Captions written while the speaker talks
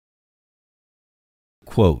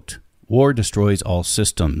Quote, "War destroys all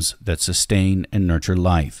systems that sustain and nurture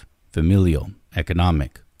life, familial,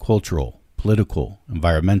 economic, cultural, political,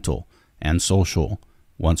 environmental, and social.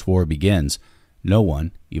 Once war begins, no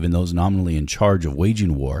one, even those nominally in charge of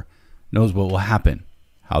waging war, knows what will happen,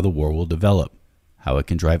 how the war will develop, how it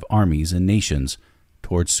can drive armies and nations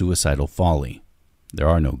towards suicidal folly. There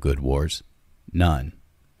are no good wars. None."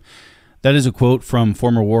 That is a quote from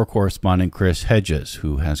former war correspondent Chris Hedges,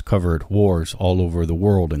 who has covered wars all over the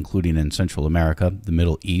world, including in Central America, the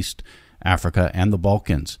Middle East, Africa, and the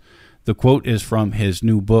Balkans. The quote is from his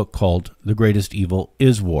new book called The Greatest Evil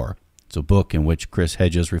is War. It's a book in which Chris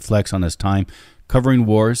Hedges reflects on his time covering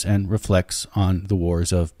wars and reflects on the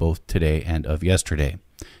wars of both today and of yesterday.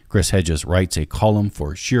 Chris Hedges writes a column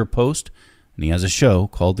for ScheerPost, and he has a show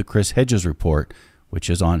called The Chris Hedges Report, which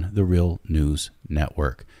is on the Real News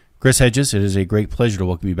Network. Chris Hedges, it is a great pleasure to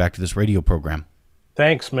welcome you back to this radio program.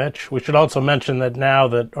 Thanks, Mitch. We should also mention that now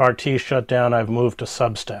that RT shut down, I've moved to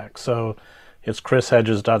Substack. So it's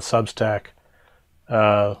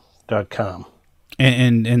chrishedges.substack.com.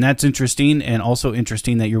 And that's interesting, and also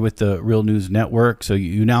interesting that you're with the Real News Network. So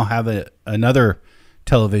you now have another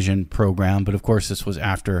television program, but of course this was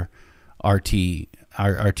after RT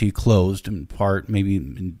closed, in part maybe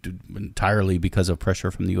entirely because of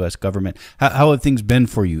pressure from the U.S. government. How have things been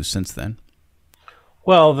for you since then?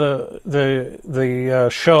 Well, the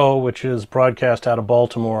show, which is broadcast out of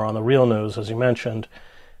Baltimore on the Real News, as you mentioned,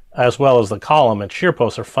 as well as the column at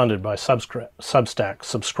ScheerPost, are funded by Substack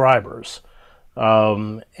subscribers.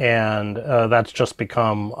 And that's just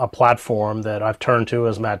become a platform that I've turned to,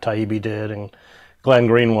 as Matt Taibbi did, and Glenn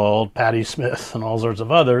Greenwald, Patty Smith, and all sorts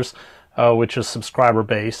of others, which is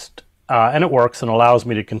subscriber-based. And it works and allows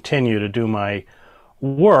me to continue to do my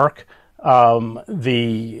work.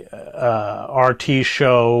 The RT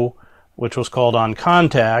show, which was called On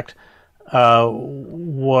Contact,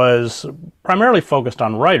 was primarily focused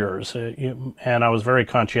on writers. And I was very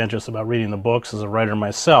conscientious about reading the books as a writer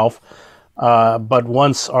myself. But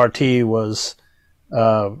once RT was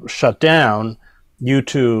shut down,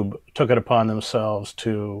 YouTube took it upon themselves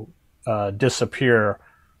to disappear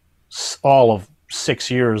all of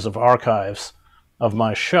 6 years of archives of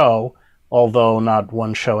my show, although not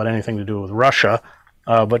one show had anything to do with Russia,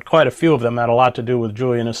 but quite a few of them had a lot to do with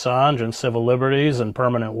Julian Assange and civil liberties and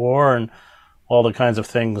permanent war and all the kinds of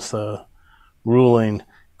things the ruling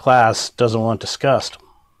class doesn't want discussed.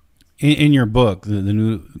 In your book,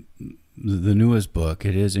 the newest book,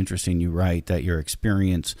 it is interesting. You write that your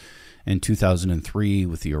experience in 2003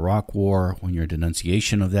 with the Iraq War, when your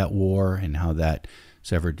denunciation of that war and how that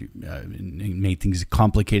made things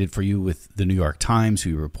complicated for you with the New York Times, who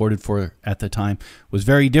you reported for at the time, was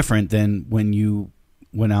very different than when you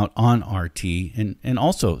went out on RT and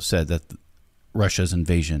also said that Russia's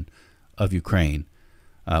invasion of Ukraine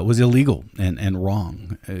was illegal and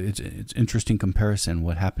wrong. It's interesting comparison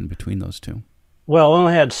what happened between those two. Well, I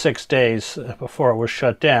only had 6 days before it was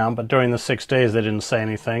shut down, but during the 6 days they didn't say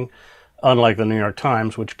anything, unlike the New York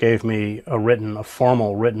Times, which gave me a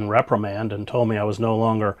formal written reprimand and told me I was no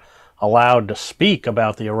longer allowed to speak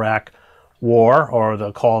about the Iraq war or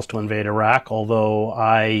the calls to invade Iraq, although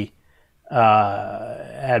I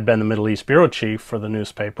had been the Middle East bureau chief for the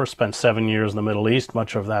newspaper, spent 7 years in the Middle East,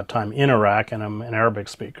 much of that time in Iraq, and I'm an Arabic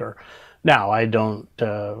speaker. Now, I don't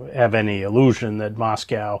have any illusion that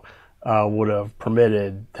Moscow would have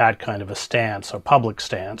permitted that kind of a stance, a public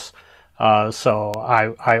stance. So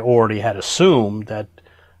I already had assumed that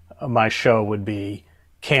my show would be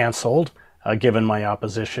canceled, given my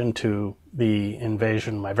opposition to the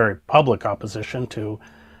invasion, my very public opposition to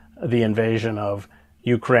the invasion of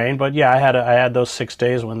Ukraine. But yeah, I had those 6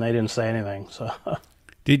 days when they didn't say anything. So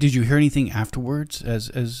did you hear anything afterwards as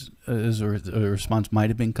a response might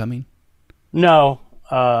have been coming? No,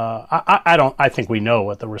 I don't. I think we know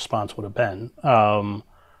what the response would have been.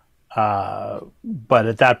 But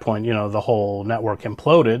at that point, the whole network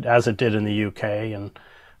imploded, as it did in the UK and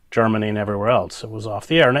Germany and everywhere else. It was off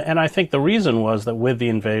the air. And I think the reason was that with the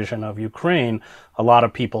invasion of Ukraine, a lot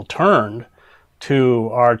of people turned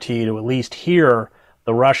to RT to at least hear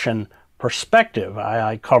the Russian perspective.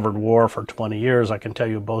 I covered war for 20 years. I can tell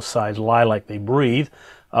you both sides lie like they breathe.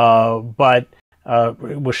 But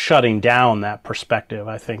it was shutting down that perspective,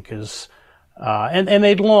 I think, is... and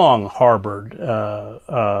they'd long harbored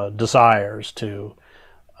desires to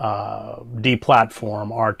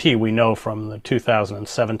deplatform RT. We know from the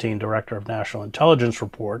 2017 Director of National Intelligence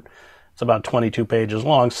report, it's about 22 pages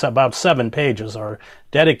long, so about 7 pages are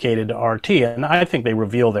dedicated to RT. And I think they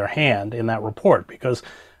reveal their hand in that report because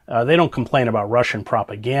they don't complain about Russian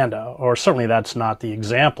propaganda, or certainly that's not the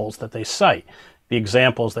examples that they cite. the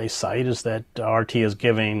examples they cite is that RT is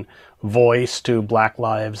giving voice to Black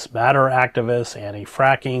Lives Matter activists,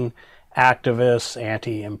 anti-fracking activists,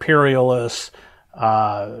 anti-imperialists,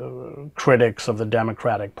 critics of the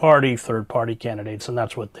Democratic Party, third-party candidates, and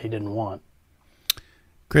that's what they didn't want.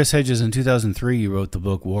 Chris Hedges, in 2003, you wrote the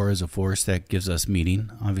book War is a Force That Gives Us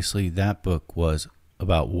Meaning. Obviously, that book was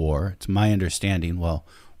about war. It's my understanding, well,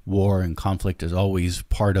 war and conflict is always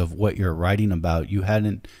part of what you're writing about. You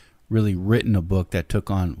hadn't really written a book that took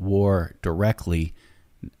on war directly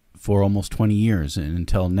for almost 20 years, and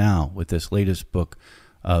until now with this latest book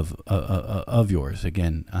of yours,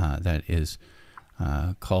 again, that is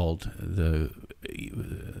called the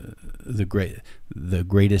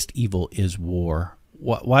Greatest Evil is War.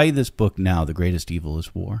 Why this book now, The Greatest Evil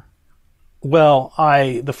is War? Well,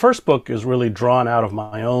 the first book is really drawn out of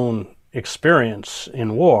my own experience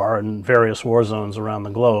in war in various war zones around the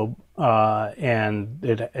globe, and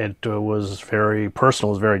it was very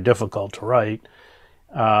personal. It was very difficult to write,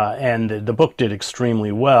 and the book did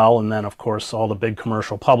extremely well. And then, of course, all the big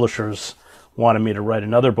commercial publishers wanted me to write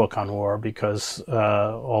another book on war because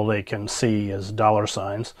all they can see is dollar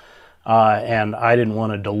signs. And I didn't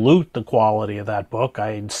want to dilute the quality of that book.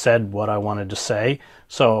 I had said what I wanted to say,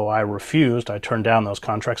 so I refused. I turned down those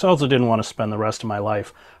contracts. I also didn't want to spend the rest of my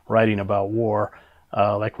life writing about war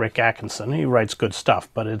like Rick Atkinson. He writes good stuff,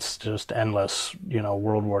 but it's just endless,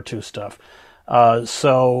 World War II stuff.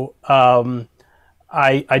 So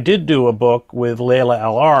I did do a book with Layla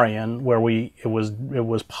El-Arian where it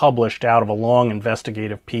was published out of a long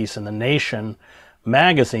investigative piece in The Nation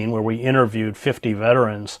magazine where we interviewed 50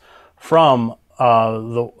 veterans from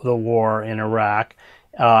the war in Iraq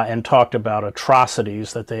and talked about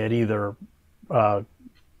atrocities that they had either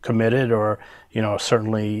committed or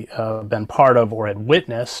certainly been part of or had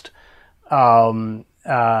witnessed. But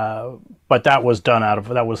that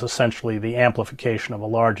was essentially the amplification of a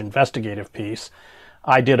large investigative piece.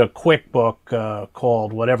 I did a quick book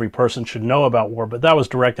called What Every Person Should Know About War, but that was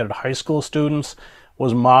directed at high school students,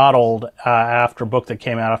 was modeled after a book that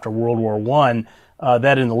came out after World War I,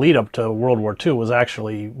 that in the lead up to World War II was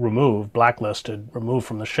actually removed, blacklisted, removed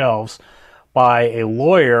from the shelves by a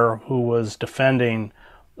lawyer who was defending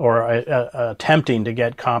or attempting to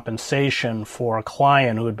get compensation for a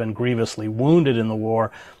client who had been grievously wounded in the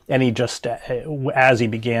war. And he just, as he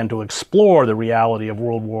began to explore the reality of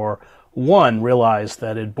World War I, realized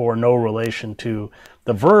that it bore no relation to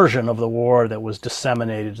the version of the war that was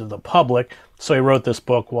disseminated to the public. So he wrote this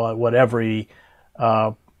book, What Every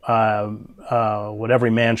Man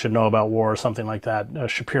Should Know About War, or something like that.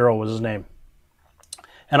 Shapiro was his name.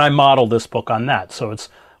 And I modeled this book on that. So it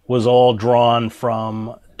was all drawn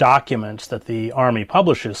from documents that the Army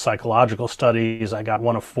publishes, psychological studies. I got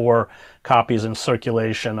one of 4 copies in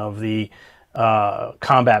circulation of the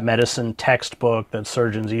combat medicine textbook that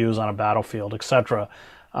surgeons use on a battlefield, etc.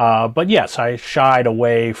 But yes, I shied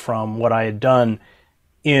away from what I had done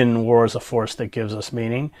in War is a Force That Gives Us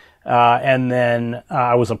Meaning. And then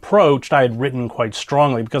I was approached. I had written quite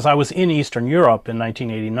strongly because I was in Eastern Europe in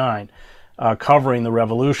 1989, covering the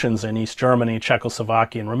revolutions in East Germany,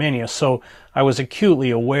 Czechoslovakia, and Romania. So I was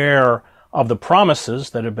acutely aware of the promises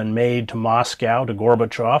that had been made to Moscow, to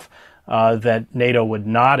Gorbachev, that NATO would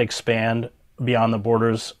not expand beyond the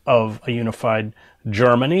borders of a unified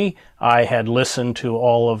Germany. I had listened to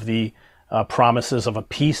all of the promises of a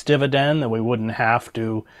peace dividend, that we wouldn't have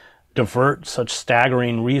to divert such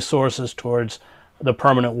staggering resources towards the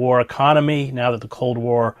permanent war economy now that the Cold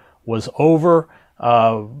War was over.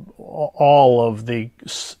 All of the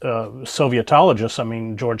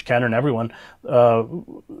Sovietologists, George Kennan and everyone,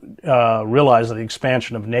 realized that the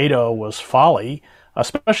expansion of NATO was folly,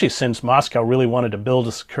 especially since Moscow really wanted to build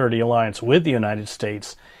a security alliance with the United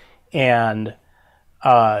States and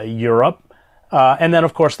Europe. And then,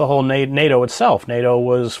 of course, the whole NATO itself. NATO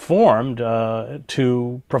was formed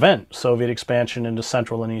to prevent Soviet expansion into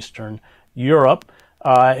Central and Eastern Europe.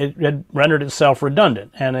 It had rendered itself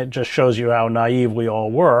redundant, and it just shows you how naive we all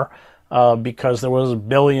were, because there was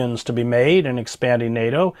billions to be made in expanding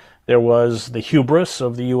NATO. There was the hubris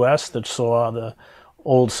of the U.S. that saw the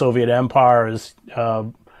old Soviet empire as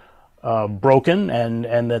broken,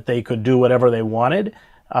 and that they could do whatever they wanted.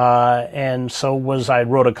 And so I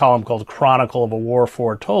wrote a column called Chronicle of a War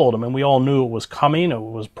Foretold. We all knew it was coming. It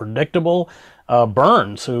was predictable.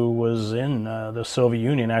 Burns, who was in the Soviet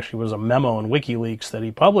Union, actually was a memo in WikiLeaks that he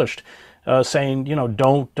published saying,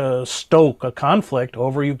 don't stoke a conflict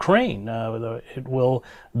over Ukraine. It will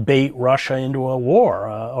bait Russia into a war,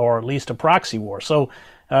 or at least a proxy war. So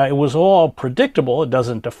it was all predictable. It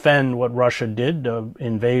doesn't defend what Russia did,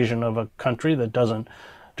 invasion of a country that doesn't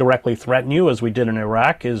directly threaten you, as we did in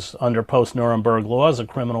Iraq, is under post-Nuremberg laws a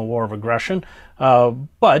criminal war of aggression.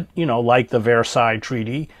 But, like the Versailles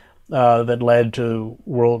Treaty that led to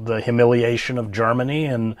the humiliation of Germany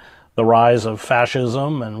and the rise of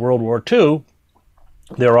fascism and World War II,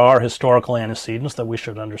 there are historical antecedents that we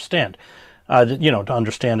should understand. To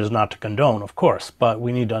understand is not to condone, of course, but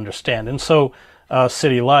we need to understand. And so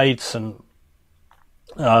City Lights and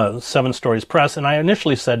 7 Stories Press, and I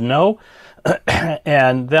initially said no,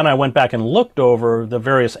 and then I went back and looked over the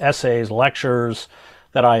various essays, lectures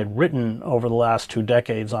that I had written over the last 2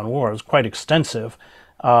 decades on war. It was quite extensive,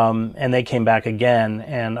 and they came back again,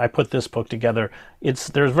 and I put this book together. There's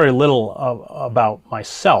very little about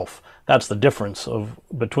myself. That's the difference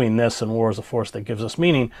between this and War as a Force That Gives Us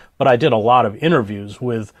Meaning. But I did a lot of interviews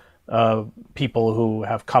with people who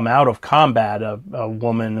have come out of combat. A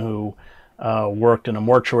woman who worked in a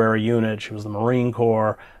mortuary unit. She was the Marine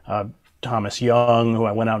Corps. Thomas Young, who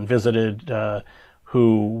I went out and visited,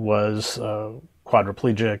 who was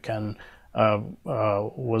quadriplegic and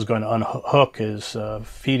was going to unhook his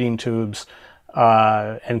feeding tubes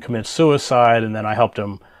and commit suicide. And then I helped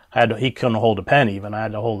him. He couldn't hold a pen even. I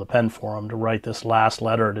had to hold the pen for him to write this last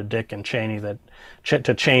letter to Dick and Cheney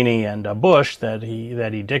to Cheney and Bush that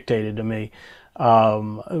he dictated to me.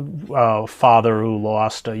 A father who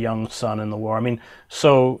lost a young son in the war. I mean,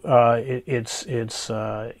 so it's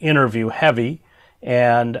interview heavy,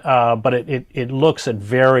 but it looks at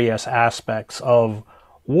various aspects of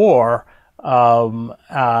war and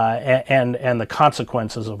the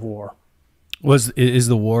consequences of war. Is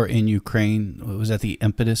the war in Ukraine, was that the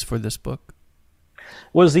impetus for this book?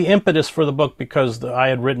 Was the impetus for the book because I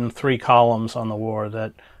had written 3 columns on the war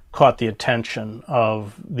that caught the attention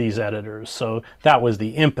of these editors. So that was the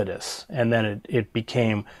impetus. And then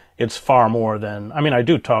it's far more than, I mean, I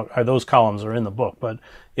do talk, those columns are in the book, but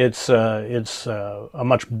it's a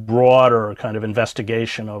much broader kind of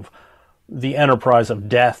investigation of the enterprise of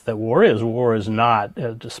death that war is. War is not,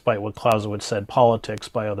 despite what Clausewitz said, politics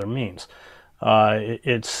by other means. And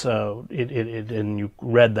you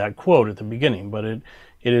read that quote at the beginning, but it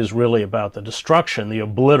is really about the destruction, the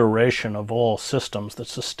obliteration of all systems that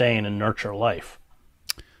sustain and nurture life.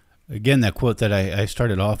 Again, that quote that I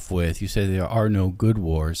started off with, you said there are no good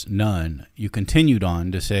wars, none. You continued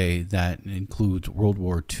on to say that includes World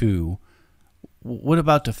War II. What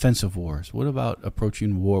about defensive wars? What about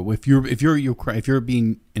approaching war? If you're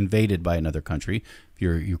being invaded by another country, if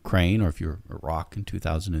you're Ukraine or if you're Iraq in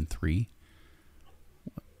 2003.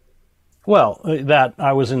 Well, that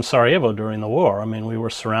I was in Sarajevo during the war. I mean, we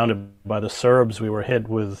were surrounded by the Serbs. We were hit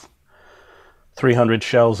with 300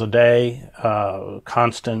 shells a day,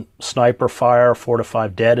 constant sniper fire, 4 to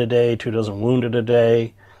 5 dead a day, 2 dozen wounded a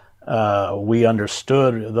day. We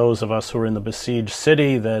understood, those of us who were in the besieged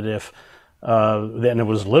city, that then it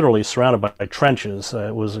was literally surrounded by trenches.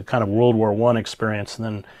 It was a kind of World War I experience. And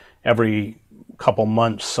then every couple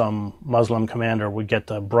months, some Muslim commander would get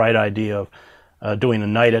the bright idea of doing a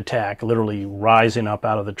night attack, literally rising up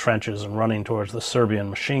out of the trenches and running towards the Serbian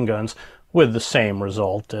machine guns, with the same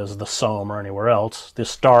result as the Somme or anywhere else. The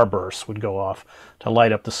starbursts would go off to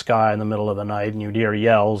light up the sky in the middle of the night, and you'd hear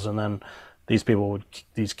yells, and then these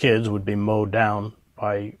kids would be mowed down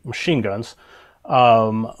by machine guns.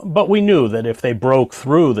 But we knew that if they broke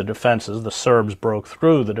through the defenses, the Serbs broke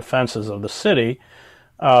through the defenses of the city,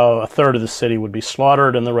 a third of the city would be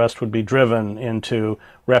slaughtered and the rest would be driven into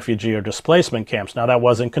refugee or displacement camps. Now, that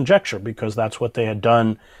wasn't conjecture, because that's what they had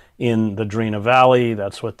done in the Drina Valley,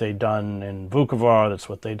 that's what they'd done in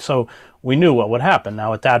Vukovar, so we knew what would happen.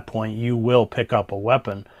 Now, at that point, you will pick up a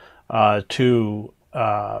weapon to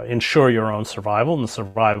ensure your own survival and the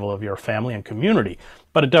survival of your family and community,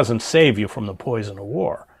 but it doesn't save you from the poison of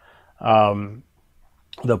war.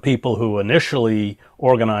 The people who initially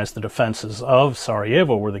organized the defenses of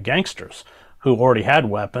Sarajevo were the gangsters, who already had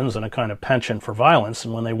weapons and a kind of penchant for violence.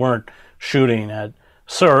 And when they weren't shooting at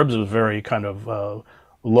Serbs, it was very kind of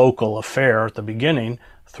local affair at the beginning.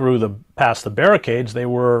 Past the barricades, they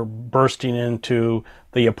were bursting into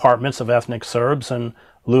the apartments of ethnic Serbs and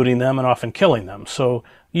looting them and often killing them. So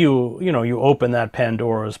you open that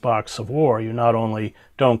Pandora's box of war. You not only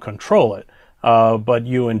don't control it, but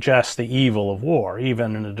you ingest the evil of war,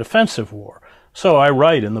 even in a defensive war. So I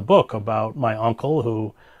write in the book about my uncle,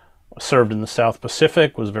 who served in the South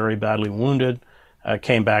Pacific, was very badly wounded,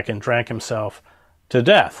 came back and drank himself to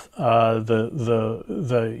death.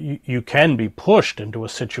 You can be pushed into a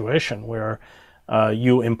situation where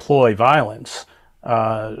you employ violence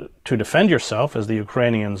to defend yourself, as the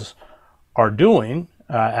Ukrainians are doing,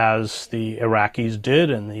 as the Iraqis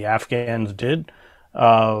did and the Afghans did,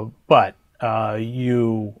 but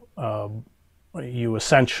you you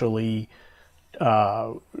essentially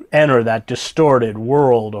enter that distorted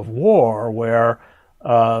world of war where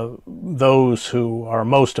those who are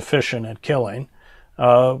most efficient at killing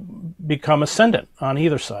become ascendant on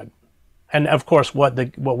either side. And of course, what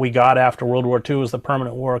we got after World War II was the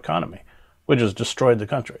permanent war economy, which has destroyed the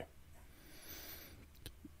country.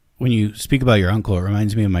 When you speak about your uncle, it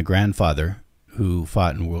reminds me of my grandfather who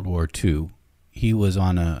fought in World War II. He was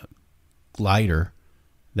on a glider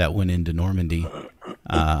that went into Normandy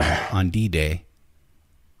on D-Day,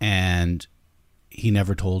 and he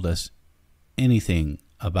never told us anything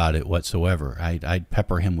about it whatsoever. I'd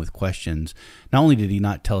pepper him with questions. Not only did he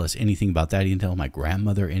not tell us anything about that, he didn't tell my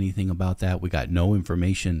grandmother anything about that. We got no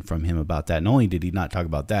information from him about that. Not only did he not talk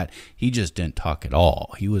about that, he just didn't talk at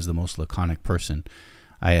all. He was the most laconic person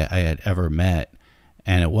I had ever met.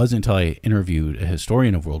 And it wasn't until I interviewed a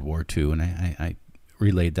historian of World War II, and I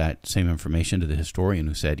relayed that same information to the historian,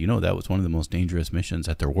 who said, that was one of the most dangerous missions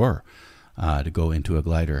that there were, to go into a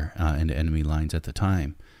glider into enemy lines at the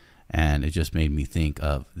time. And it just made me think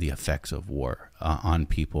of the effects of war on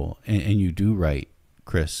people. And you do write,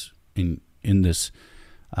 Chris, in this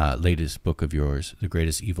latest book of yours, The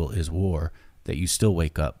Greatest Evil is War, that you still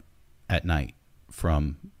wake up at night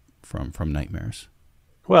from nightmares.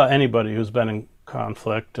 Well, anybody who's been in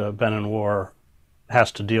conflict, been in war,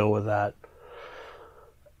 has to deal with that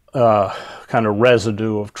kind of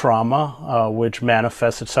residue of trauma, which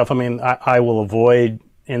manifests itself. I mean, I will avoid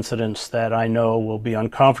incidents that I know will be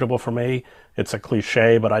uncomfortable for me. It's a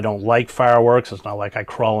cliche, but I don't like fireworks. It's not like I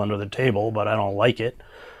crawl under the table, but I don't like it.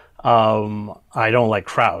 I don't like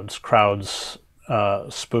crowds. Crowds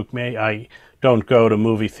spook me. I don't go to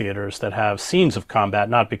movie theaters that have scenes of combat,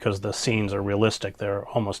 not because the scenes are realistic. They're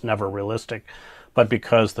almost never realistic, but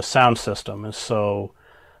because the sound system is so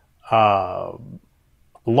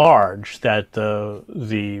large that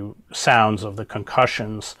the sounds of the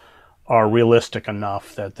concussions are realistic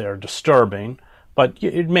enough that they're disturbing, but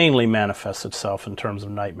it mainly manifests itself in terms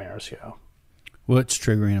of nightmares, yeah. What's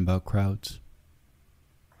triggering about crowds?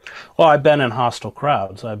 Well, I've been in hostile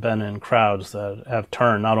crowds. I've been in crowds that have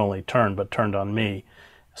not only turned, but turned on me.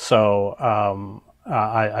 So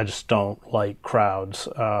I just don't like crowds,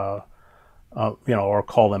 or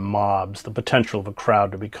call them mobs, the potential of a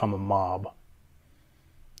crowd to become a mob.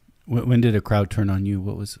 When did a crowd turn on you?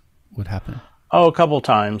 What happened? Oh, a couple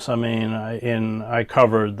times. I mean, I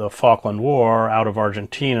covered the Falkland War out of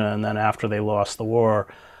Argentina, and then after they lost the war,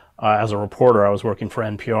 as a reporter, I was working for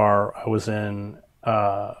NPR. I was in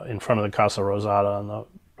front of the Casa Rosada on the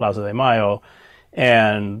Plaza de Mayo,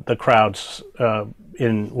 and the crowds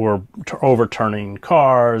were overturning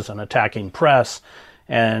cars and attacking press,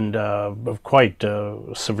 and quite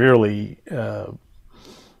severely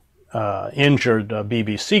injured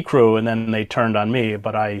BBC crew, and then they turned on me,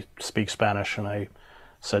 but I speak Spanish, and I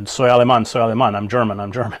said, soy alemán, I'm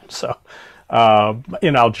German. So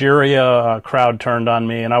in Algeria, a crowd turned on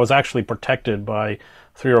me, and I was actually protected by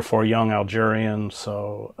 3 or 4 young Algerians,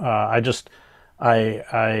 so I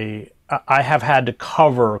have had to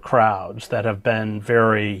cover crowds that have been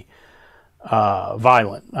very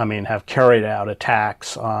violent. I mean, have carried out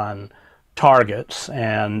attacks on targets,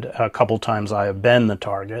 and a couple times I have been the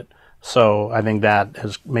target. So I think that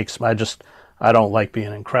I don't like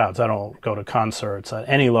being in crowds. I don't go to concerts.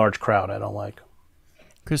 Any large crowd I don't like.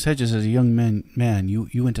 Chris Hedges, as a young man,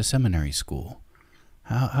 you went to seminary school.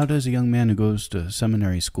 How does a young man who goes to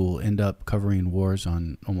seminary school end up covering wars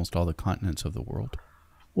on almost all the continents of the world?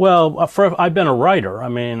 Well, I've been a writer. I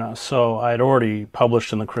mean, so I'd already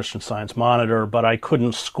published in the Christian Science Monitor, but I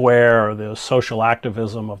couldn't square the social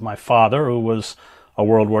activism of my father, who was a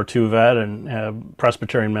World War II vet and a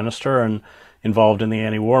Presbyterian minister and involved in the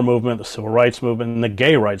anti-war movement, the civil rights movement, and the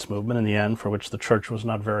gay rights movement in the end, for which the church was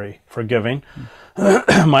not very forgiving.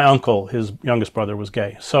 My uncle, his youngest brother, was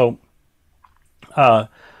gay. So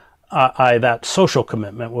that social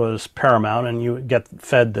commitment was paramount, and you get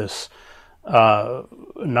fed this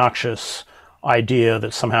noxious idea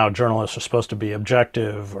that somehow journalists are supposed to be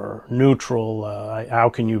objective or neutral. How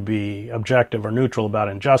can you be objective or neutral about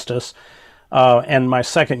injustice? And my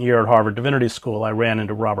second year at Harvard Divinity School, I ran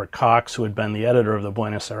into Robert Cox, who had been the editor of the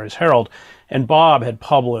Buenos Aires Herald, and Bob had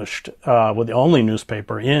published, with the only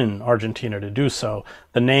newspaper in Argentina to do so,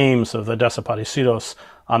 the names of the desaparecidos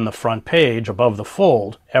on the front page above the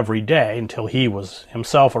fold every day until he was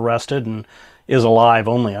himself arrested and is alive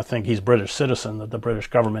only. I think he's a British citizen, that the British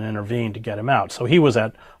government intervened to get him out. So he was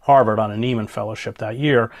at Harvard on a Nieman Fellowship that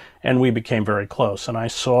year, and we became very close. And I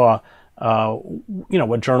saw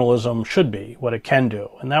what journalism should be, what it can do.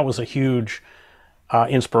 And that was a huge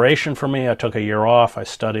inspiration for me. I took a year off. I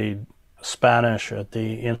studied Spanish at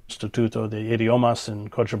the Instituto de Idiomas in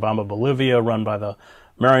Cochabamba, Bolivia, run by the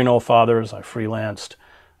Maryknoll Fathers. I freelanced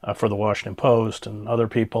for the Washington Post and other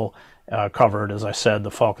people, covered, as I said,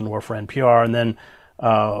 the Falkland War for NPR, and then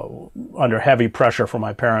under heavy pressure from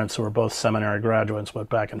my parents, who were both seminary graduates, went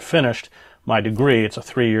back and finished my degree. It's a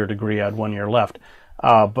 3-year degree. I had 1 year left.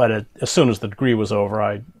 But as soon as the degree was over,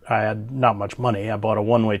 I had not much money. I bought a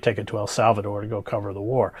one-way ticket to El Salvador to go cover the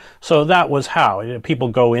war. So that was how. People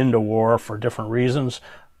go into war for different reasons,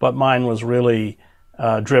 but mine was really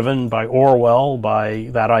driven by Orwell, by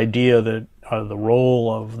that idea that the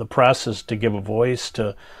role of the press is to give a voice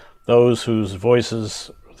to those whose voices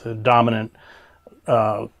the dominant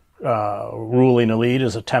ruling elite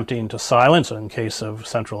is attempting to silence, in case of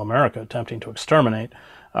Central America, attempting to exterminate.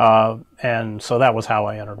 And so that was how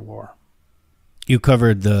I entered war. You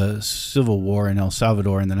covered the Civil War in El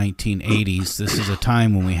Salvador in the 1980s. This is a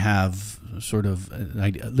time when we have sort of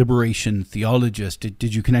liberation theologists.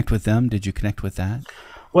 Did you connect with them? Did you connect with that?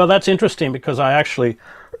 Well, that's interesting, because I actually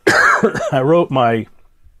I wrote my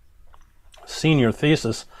senior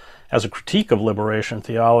thesis as a critique of liberation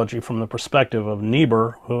theology from the perspective of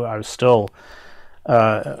Niebuhr, who I still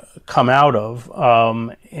come out of,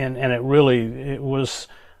 and it was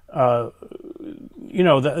I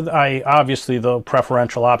obviously, the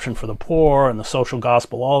preferential option for the poor and the social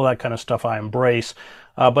gospel, all that kind of stuff I embrace.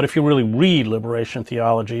 But if you really read liberation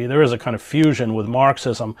theology, there is a kind of fusion with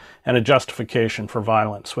Marxism and a justification for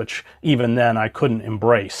violence, which even then I couldn't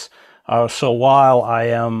embrace. So while I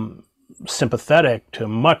am sympathetic to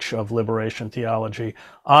much of liberation theology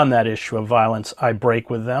on that issue of violence, I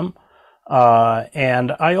break with them.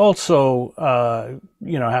 And I also,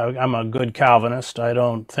 I'm a good Calvinist. I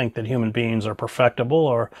don't think that human beings are perfectible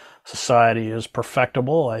or society is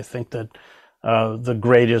perfectible. I think that the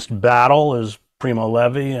greatest battle is Primo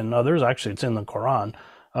Levi and others. Actually, it's in the Quran.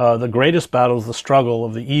 The greatest battle is the struggle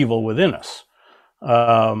of the evil within us.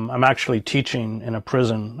 I'm actually teaching in a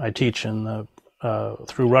prison. I teach in the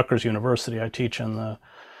through Rutgers University. I teach in the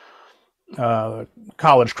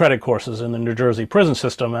college credit courses in the New Jersey prison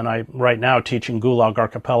system, and I right now teaching Gulag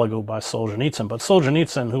Archipelago by Solzhenitsyn. But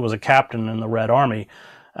Solzhenitsyn, who was a captain in the Red Army,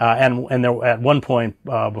 and there, at one point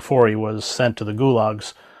before he was sent to the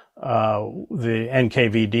gulags, the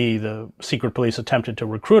NKVD, the secret police, attempted to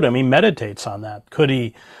recruit him. He meditates on that. Could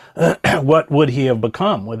he? What would he have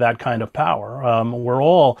become with that kind of power? We're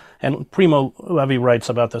all, and Primo Levi writes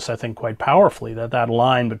about this, I think, quite powerfully, that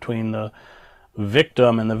line between the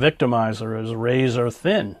victim and the victimizer is razor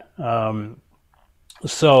thin.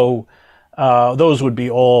 So those would be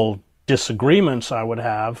all disagreements I would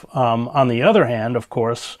have. On the other hand, of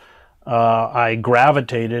course, I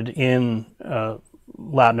gravitated in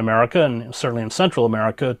Latin America and certainly in Central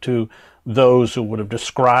America to those who would have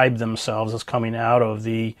described themselves as coming out of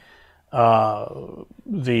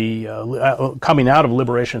coming out of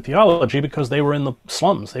liberation theology, because they were in the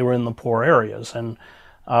slums, they were in the poor areas, and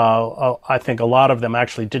I think a lot of them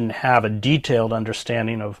actually didn't have a detailed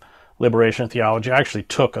understanding of liberation theology. I actually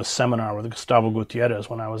took a seminar with Gustavo Gutierrez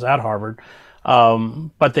when I was at Harvard,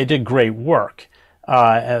 but they did great work,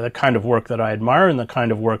 the kind of work that I admire and the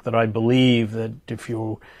kind of work that I believe that if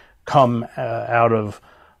you come out of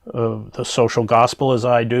the social gospel as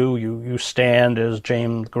I do, you stand, as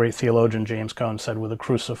great theologian James Cone said, with the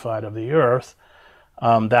crucified of the earth.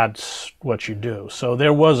 That's what you do. So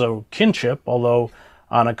there was a kinship, although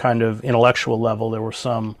on a kind of intellectual level, there were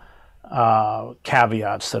some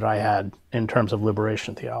caveats that I had in terms of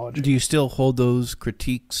liberation theology. Do you still hold those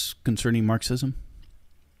critiques concerning Marxism?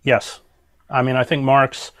 Yes. I mean, I think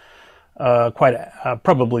Marx,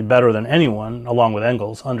 probably better than anyone, along with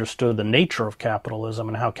Engels, understood the nature of capitalism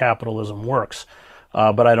and how capitalism works.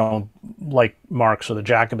 But I don't, like Marx or the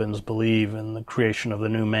Jacobins, believe in the creation of the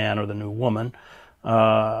new man or the new woman.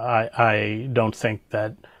 I don't think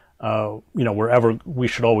that we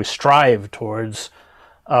should always strive towards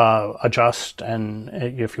a just and,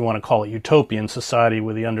 if you want to call it, utopian society,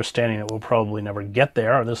 with the understanding that we'll probably never get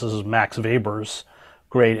there. This is Max Weber's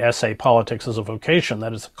great essay, Politics as a Vocation,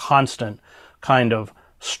 that is a constant kind of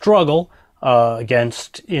struggle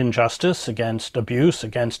against injustice, against abuse,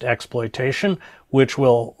 against exploitation, which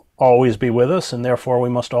will always be with us, and therefore we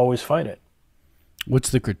must always fight it. What's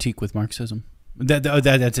the critique with Marxism?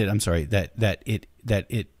 That's it. I'm sorry. That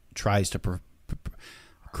it tries to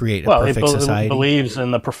create a perfect society. It believes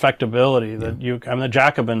in the perfectibility that the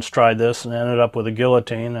Jacobins tried this and ended up with a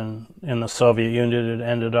guillotine, and in the Soviet Union it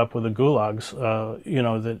ended up with the gulags.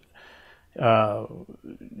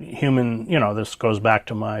 This goes back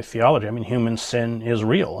to my theology. I mean, human sin is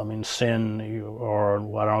real. I mean, sin, or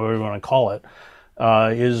whatever you want to call it,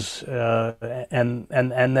 and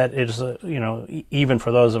that it is even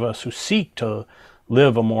for those of us who seek to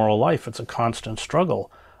live a moral life, it's a constant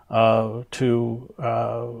struggle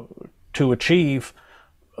to achieve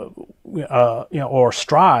or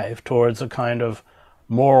strive towards a kind of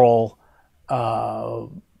moral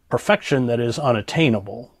perfection that is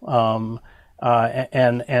unattainable.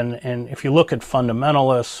 And if you look at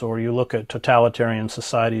fundamentalists or you look at totalitarian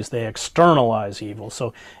societies, they externalize evil.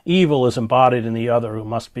 So evil is embodied in the other who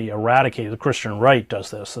must be eradicated. The Christian right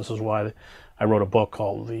does this. This is why I wrote a book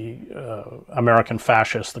called The American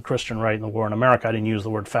Fascists, the Christian Right and the War in America. I didn't use the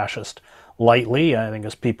word fascist lightly. I think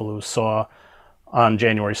as people who saw on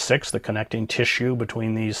January 6th the connecting tissue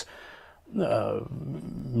between these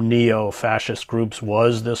neo-fascist groups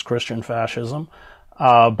was this Christian fascism.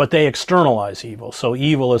 But they externalize evil. So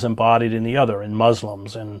evil is embodied in the other, in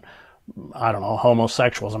Muslims, and I don't know,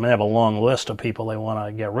 homosexuals. I mean, they have a long list of people they want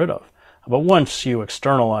to get rid of. But once you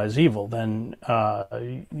externalize evil, then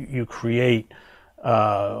you create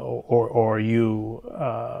or you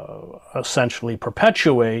essentially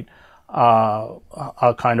perpetuate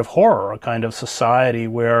a kind of horror, a kind of society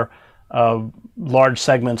where large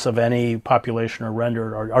segments of any population are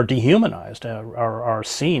rendered, are dehumanized, are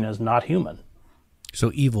seen as not human.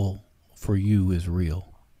 So evil for you is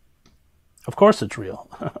real? Of course it's real.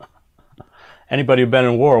 Anybody who's been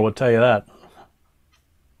in war will tell you that.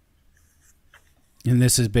 And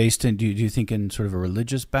this is based in, do you think in sort of a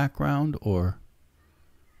religious background, or?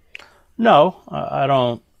 No, I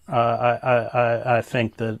don't. I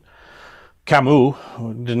think that Camus,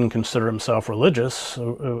 who didn't consider himself religious,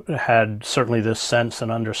 had certainly this sense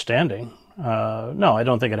and understanding. No, I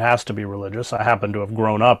don't think it has to be religious. I happen to have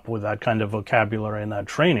grown up with that kind of vocabulary and that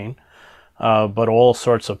training. But all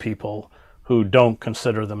sorts of people who don't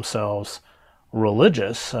consider themselves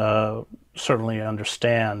religious certainly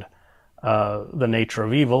understand the nature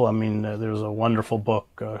of evil. I mean, there's a wonderful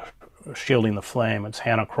book, Shielding the Flame. It's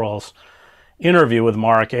Hannah Kroll's interview with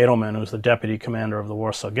Marek Edelman, who's the deputy commander of the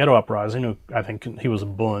Warsaw Ghetto Uprising, who I think he was a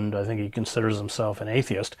Bund. I think he considers himself an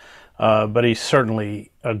atheist. But he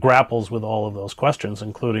certainly grapples with all of those questions,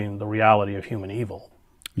 including the reality of human evil.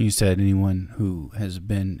 You said anyone who has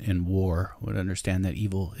been in war would understand that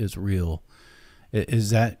evil is real.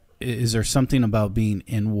 Is there something about being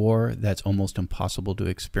in war that's almost impossible to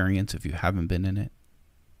experience if you haven't been in it?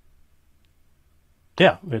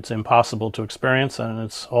 Yeah, it's impossible to experience, and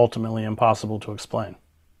it's ultimately impossible to explain.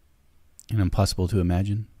 And impossible to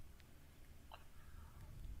imagine?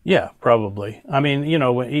 Yeah, probably. I mean,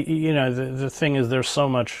 the thing is, there's so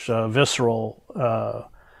much visceral.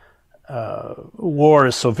 War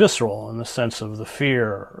is so visceral in the sense of the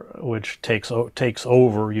fear which takes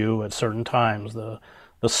over you at certain times. The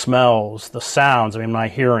smells, the sounds. I mean, my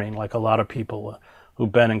hearing, like a lot of people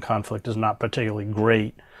who've been in conflict, is not particularly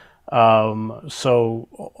great. And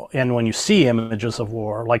when you see images of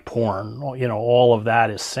war, like porn, all of that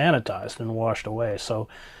is sanitized and washed away. So,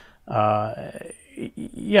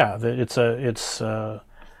 yeah,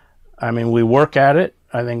 I mean, we work at it.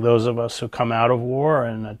 I think those of us who come out of war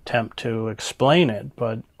and attempt to explain it,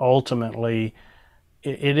 but ultimately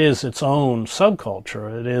it is its own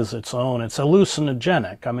subculture. It's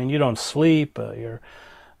hallucinogenic. I mean, you don't sleep, you're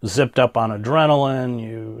zipped up on adrenaline,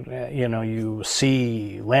 you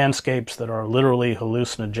see landscapes that are literally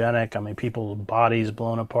hallucinogenic. I mean, people's bodies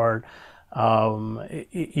blown apart. I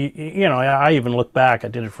even look back, I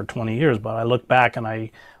did it for 20 years, but I look back and I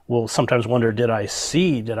will sometimes wonder, did I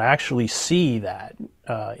actually see that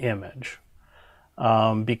image?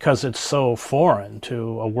 Because it's so foreign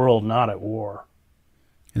to a world not at war.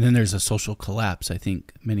 And then there's a social collapse. I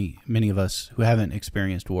think many of us who haven't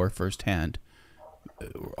experienced war firsthand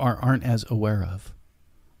aren't as aware of.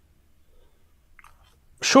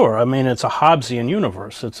 Sure. I mean, it's a Hobbesian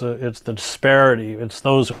universe. It's the disparity. It's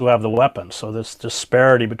those who have the weapons. So this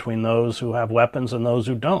disparity between those who have weapons and those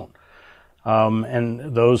who don't.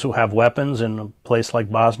 And those who have weapons in a place like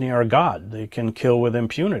Bosnia are God. They can kill with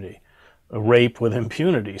impunity, rape with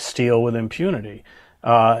impunity, steal with impunity.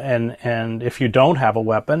 And if you don't have a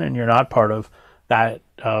weapon and you're not part of that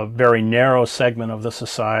very narrow segment of the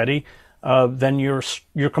society, then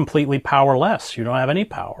you're completely powerless. You don't have any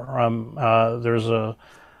power. There's a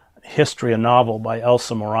novel by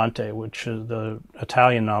Elsa Morante, which is the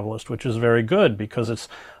Italian novelist, which is very good because it's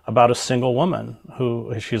about a single woman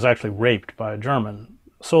who she's actually raped by a German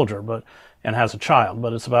soldier, and has a child.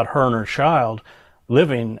 But it's about her and her child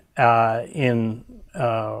living in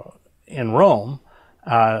Rome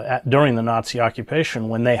during the Nazi occupation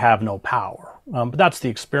when they have no power. But that's the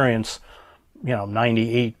experience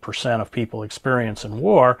 98% of people experience in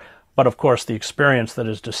war. But of course, the experience that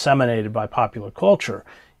is disseminated by popular culture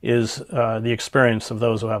is the experience of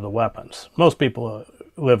those who have the weapons. Most people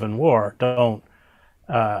who live in war don't.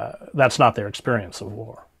 That's not their experience of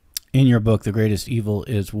war. In your book, The Greatest Evil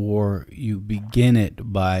is War, you begin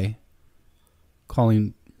it by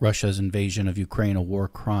calling Russia's invasion of Ukraine a war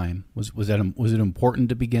crime. Was it important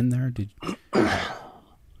to begin there?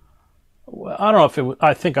 Well, I don't know if it.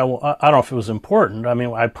 I don't know if it was important. I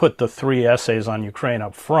mean, I put the 3 essays on Ukraine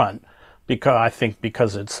up front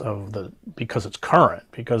because it's current,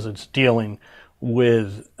 because it's dealing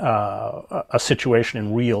with a situation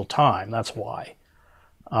in real time. That's why.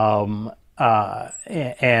 And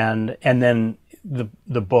then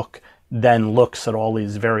the book then looks at all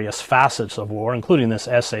these various facets of war, including this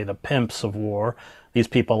essay, The Pimps of War, these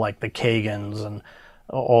people like the Kagans and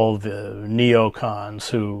all the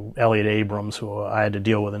neocons Elliot Abrams, who I had to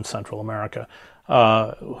deal with in Central America,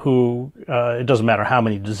 it doesn't matter how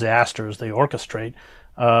many disasters they orchestrate,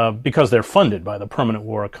 because they're funded by the permanent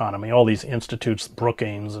war economy. All these institutes,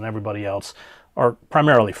 Brookings and everybody else, are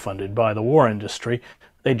primarily funded by the war industry.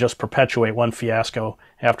 They just perpetuate one fiasco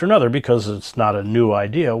after another because it's not a new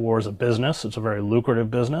idea. War is a business. It's a very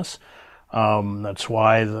lucrative business. That's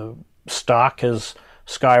why the stock has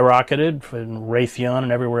skyrocketed in Raytheon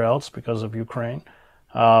and everywhere else because of Ukraine.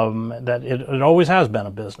 That it always has been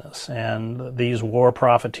a business. And these war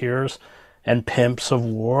profiteers and pimps of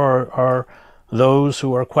war are those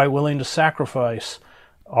who are quite willing to sacrifice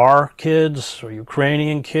our kids or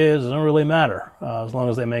Ukrainian kids. It doesn't really matter as long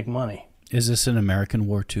as they make money. Is this an American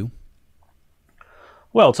war too?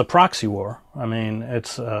 Well, it's a proxy war. I mean,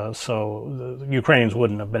 it's so the Ukrainians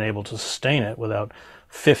wouldn't have been able to sustain it without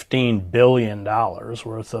 $15 billion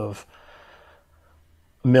worth of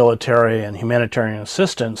military and humanitarian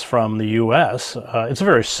assistance from the U.S. It's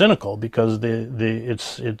very cynical because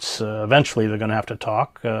it's eventually they're going to have to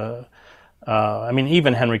talk. I mean,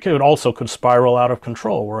 even Henry Kissinger also could spiral out of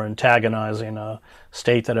control. We're antagonizing a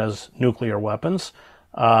state that has nuclear weapons.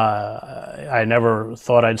 I never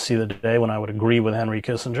thought I'd see the day when I would agree with Henry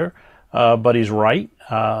Kissinger, but he's right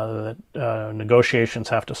that negotiations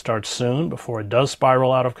have to start soon before it does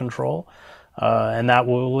spiral out of control, and that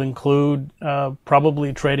will include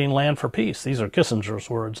probably trading land for peace. These are Kissinger's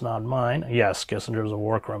words, not mine. Yes, Kissinger's a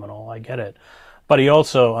war criminal, I get it, but he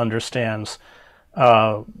also understands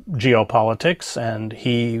geopolitics, and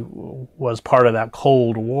he was part of that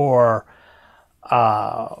Cold War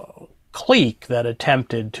clique that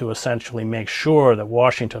attempted to essentially make sure that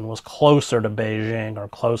Washington was closer to Beijing or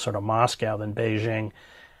closer to Moscow than Beijing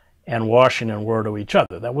and Washington were to each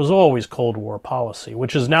other. That was always Cold War policy,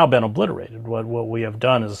 which has now been obliterated. What we have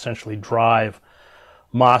done is essentially drive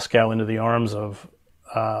Moscow into the arms of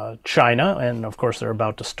China, and of course they're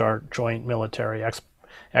about to start joint military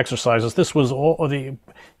exercises. This was all the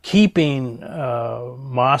keeping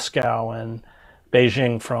Moscow and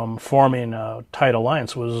Beijing from forming a tight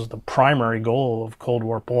alliance was the primary goal of Cold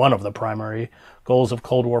War, one of the primary goals of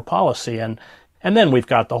Cold War policy. And then we've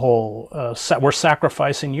got the whole, we're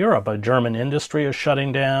sacrificing Europe. A German industry is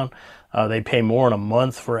shutting down. They pay more in a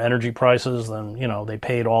month for energy prices than, they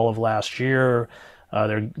paid all of last year.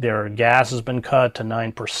 Their gas has been cut to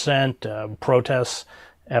 9%. Protests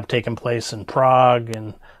have taken place in Prague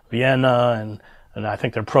and Vienna, and I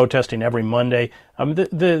think they're protesting every Monday.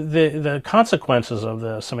 The consequences of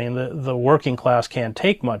this, I mean, the working class can't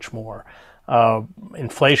take much more.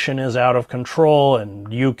 Inflation is out of control. In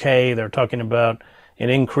the UK, they're talking about an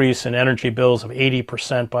increase in energy bills of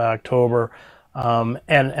 80% by October. And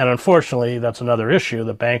unfortunately, that's another issue,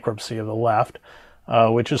 the bankruptcy of the left,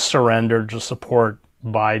 which is surrendered to support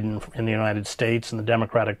Biden in the United States and the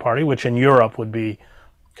Democratic Party, which in Europe would be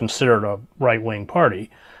considered a right-wing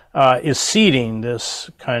party. Is seeding this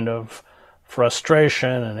kind of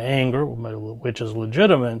frustration and anger, which is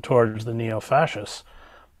legitimate, towards the neo-fascists.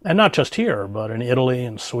 And not just here, but in Italy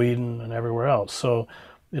and Sweden and everywhere else. So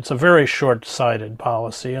it's a very short-sighted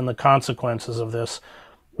policy, and the consequences of this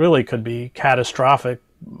really could be catastrophic,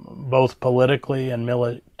 both politically and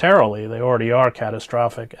militarily. They already are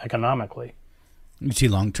catastrophic economically. You see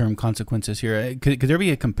long-term consequences here. Could there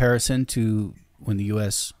be a comparison to when the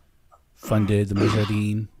U.S. funded the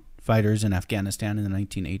Mujahideen fighters in Afghanistan in the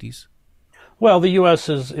 1980s? Well, the U.S.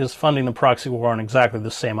 is funding the proxy war on exactly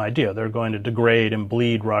the same idea. They're going to degrade and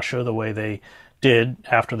bleed Russia the way they did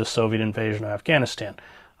after the Soviet invasion of Afghanistan.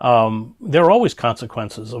 There are always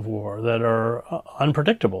consequences of war that are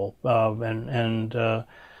unpredictable, we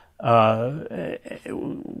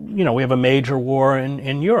have a major war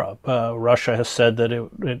in Europe. Russia has said that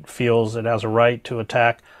it feels it has a right to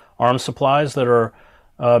attack arms supplies that are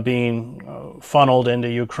being funneled into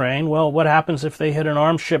Ukraine. Well, what happens if they hit an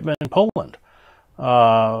arms shipment in Poland?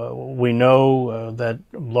 We know that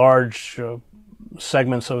large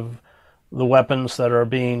segments of the weapons that are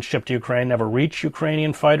being shipped to Ukraine never reach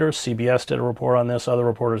Ukrainian fighters. CBS did a report on this. Other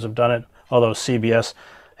reporters have done it, although CBS,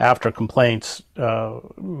 after complaints,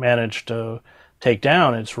 managed to take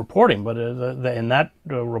down its reporting. But in that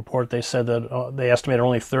report, they said that they estimated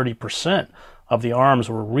only 30% of the arms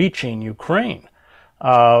were reaching Ukraine.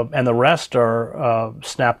 And the rest are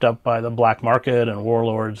snapped up by the black market and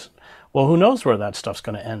warlords. Well, who knows where that stuff's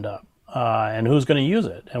going to end up? And who's going to use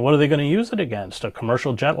it? And what are they going to use it against? A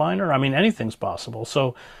commercial jetliner? I mean, anything's possible.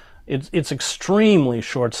 So it's extremely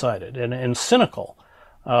short-sighted and cynical,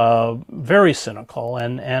 very cynical.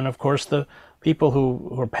 And of course, the people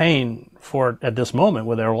who are paying for it at this moment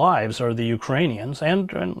with their lives are the Ukrainians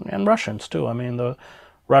and Russians, too. I mean, the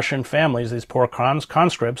Russian families, these poor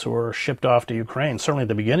conscripts who were shipped off to Ukraine, certainly at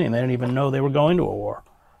the beginning, they didn't even know they were going to a war.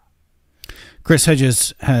 Chris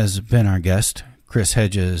Hedges has been our guest. Chris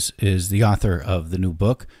Hedges is the author of the new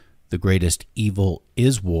book, The Greatest Evil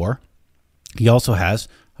is War. He also has,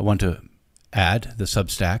 I want to add, the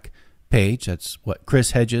Substack page. That's what,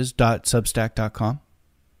 chrishedges.substack.com?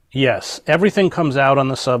 Yes, everything comes out on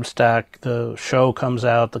the Substack. The show comes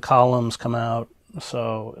out, the columns come out.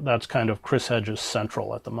 So that's kind of Chris Hedges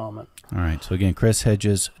Central at the moment. All right. So again,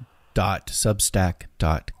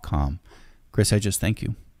 chrishedges.substack.com. Chris Hedges, thank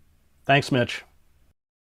you. Thanks, Mitch.